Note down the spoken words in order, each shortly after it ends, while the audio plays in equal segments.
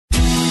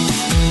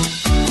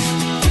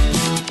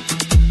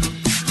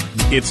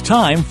It's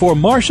time for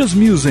Marcia's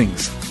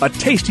Musings, a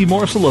tasty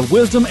morsel of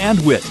wisdom and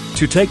wit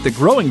to take the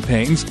growing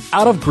pains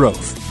out of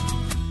growth.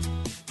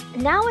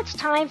 Now it's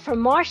time for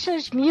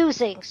Marcia's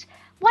Musings.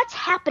 What's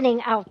happening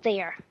out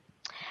there?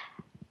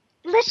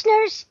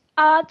 Listeners,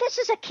 this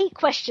is a key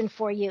question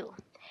for you.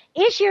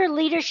 Is your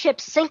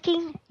leadership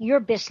sinking your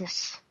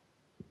business?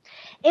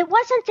 It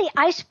wasn't the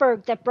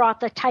iceberg that brought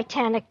the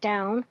Titanic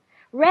down.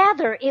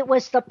 Rather, it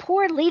was the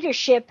poor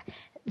leadership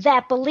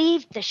that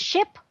believed the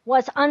ship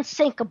was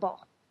unsinkable.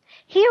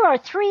 Here are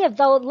 3 of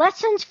those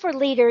lessons for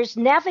leaders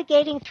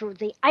navigating through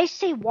the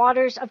icy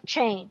waters of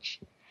change.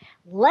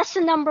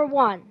 Lesson number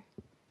 1,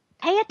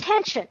 pay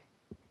attention.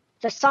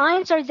 The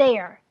signs are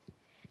there.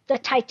 The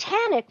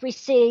Titanic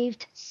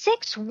received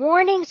 6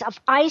 warnings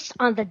of ice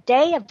on the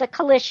day of the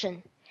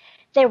collision.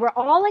 They were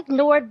all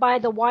ignored by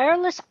the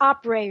wireless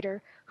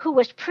operator, who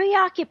was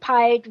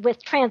preoccupied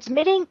with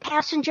transmitting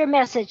passenger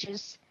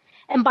messages,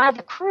 and by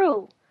the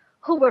crew,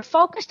 who were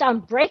focused on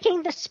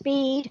breaking the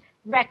speed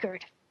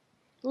record.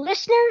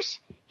 Listeners,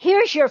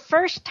 here's your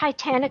first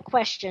Titanic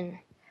question.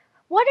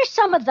 What are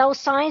some of those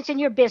signs in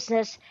your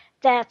business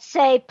that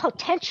say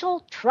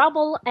potential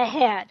trouble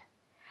ahead?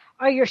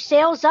 Are your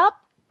sales up,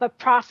 but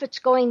profits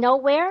going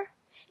nowhere?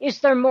 Is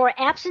there more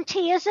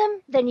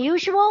absenteeism than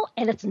usual,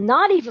 and it's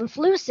not even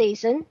flu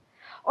season?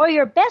 Or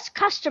your best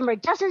customer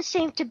doesn't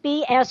seem to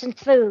be as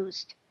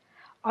enthused?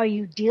 Are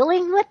you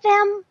dealing with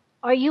them?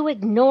 Are you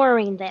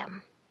ignoring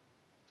them?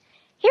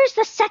 Here's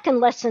the second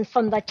lesson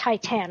from the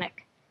Titanic.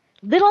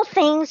 Little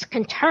things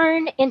can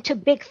turn into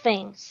big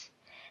things.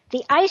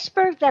 The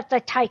iceberg that the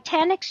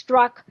Titanic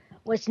struck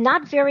was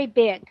not very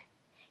big.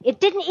 It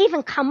didn't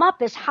even come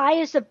up as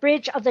high as the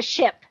bridge of the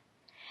ship.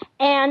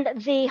 And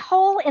the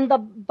hole in the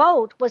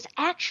boat was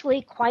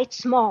actually quite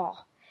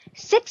small.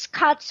 6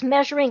 cuts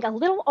measuring a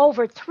little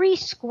over 3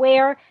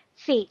 square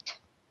feet.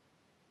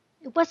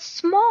 It was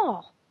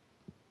small,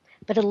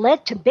 but it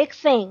led to big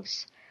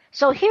things.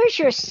 So here's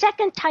your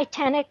second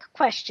Titanic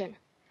question.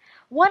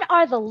 What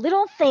are the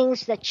little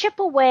things that chip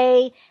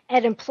away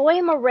at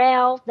employee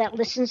morale that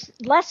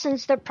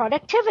lessens their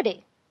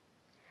productivity?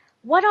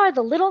 What are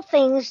the little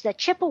things that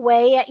chip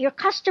away at your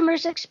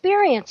customers'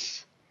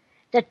 experience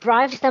that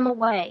drives them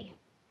away?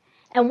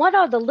 And what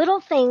are the little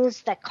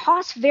things that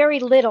cost very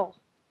little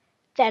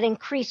that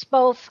increase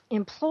both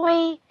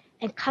employee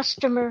and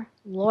customer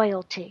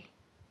loyalty?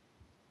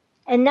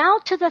 And now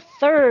to the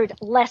third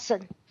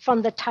lesson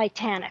from the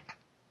Titanic.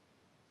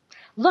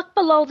 Look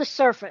below the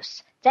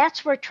surface.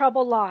 That's where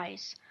trouble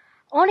lies.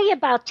 Only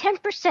about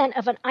 10%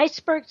 of an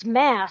iceberg's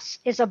mass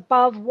is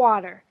above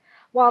water,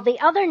 while the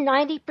other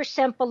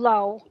 90%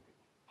 below,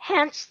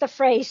 hence the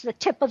phrase, the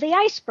tip of the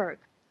iceberg.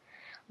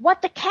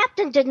 What the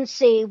captain didn't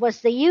see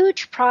was the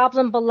huge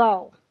problem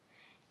below,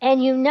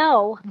 and you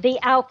know the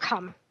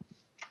outcome.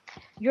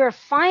 Your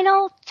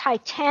final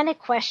Titanic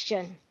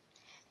question.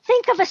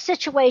 Think of a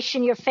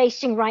situation you're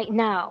facing right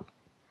now.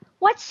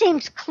 What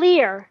seems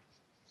clear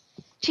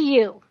to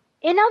you?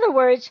 In other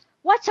words,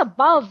 what's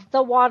above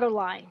the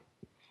waterline?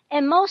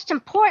 And most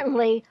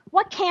importantly,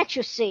 what can't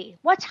you see?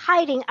 What's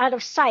hiding out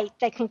of sight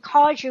that can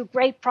cause you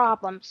great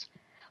problems?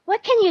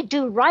 What can you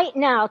do right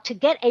now to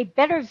get a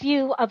better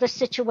view of the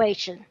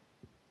situation?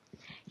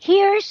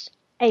 Here's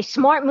a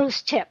Smart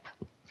Moves tip.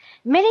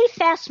 Many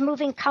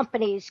fast-moving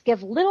companies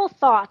give little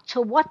thought to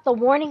what the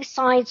warning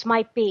signs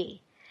might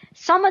be.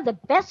 Some of the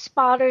best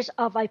spotters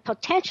of a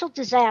potential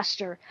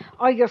disaster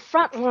are your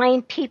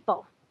frontline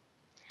people.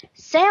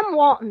 Sam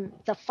Walton,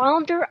 the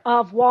founder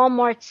of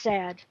Walmart,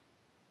 said,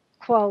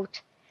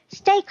 quote,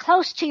 "Stay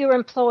close to your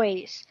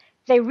employees.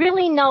 They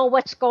really know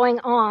what's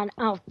going on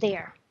out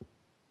there."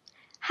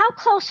 How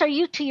close are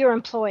you to your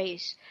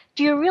employees?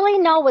 Do you really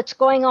know what's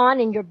going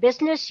on in your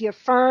business, your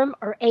firm,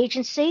 or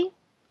agency?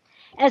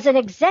 As an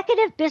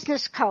executive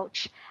business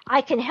coach,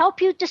 I can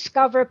help you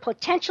discover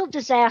potential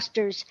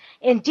disasters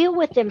and deal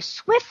with them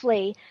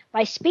swiftly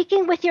by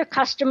speaking with your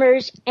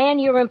customers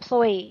and your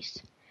employees.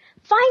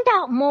 Find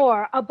out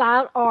more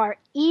about our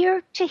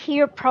Ear to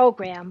Hear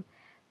program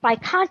by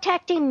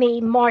contacting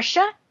me,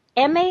 Marcia,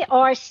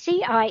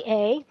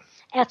 Marcia,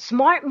 at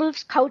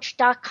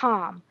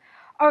smartmovescoach.com,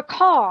 or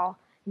call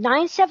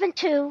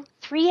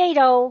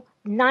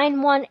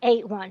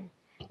 972-380-9181.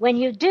 When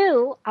you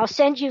do, I'll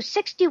send you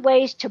 60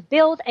 ways to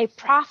build a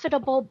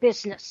profitable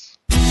business.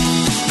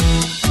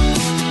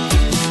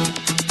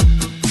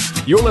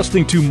 You're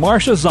listening to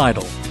Marcia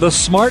Zeidel, the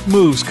Smart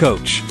Moves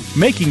Coach,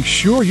 making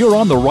sure you're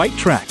on the right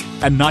track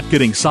and not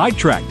getting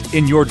sidetracked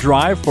in your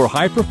drive for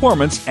high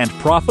performance and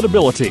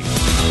profitability.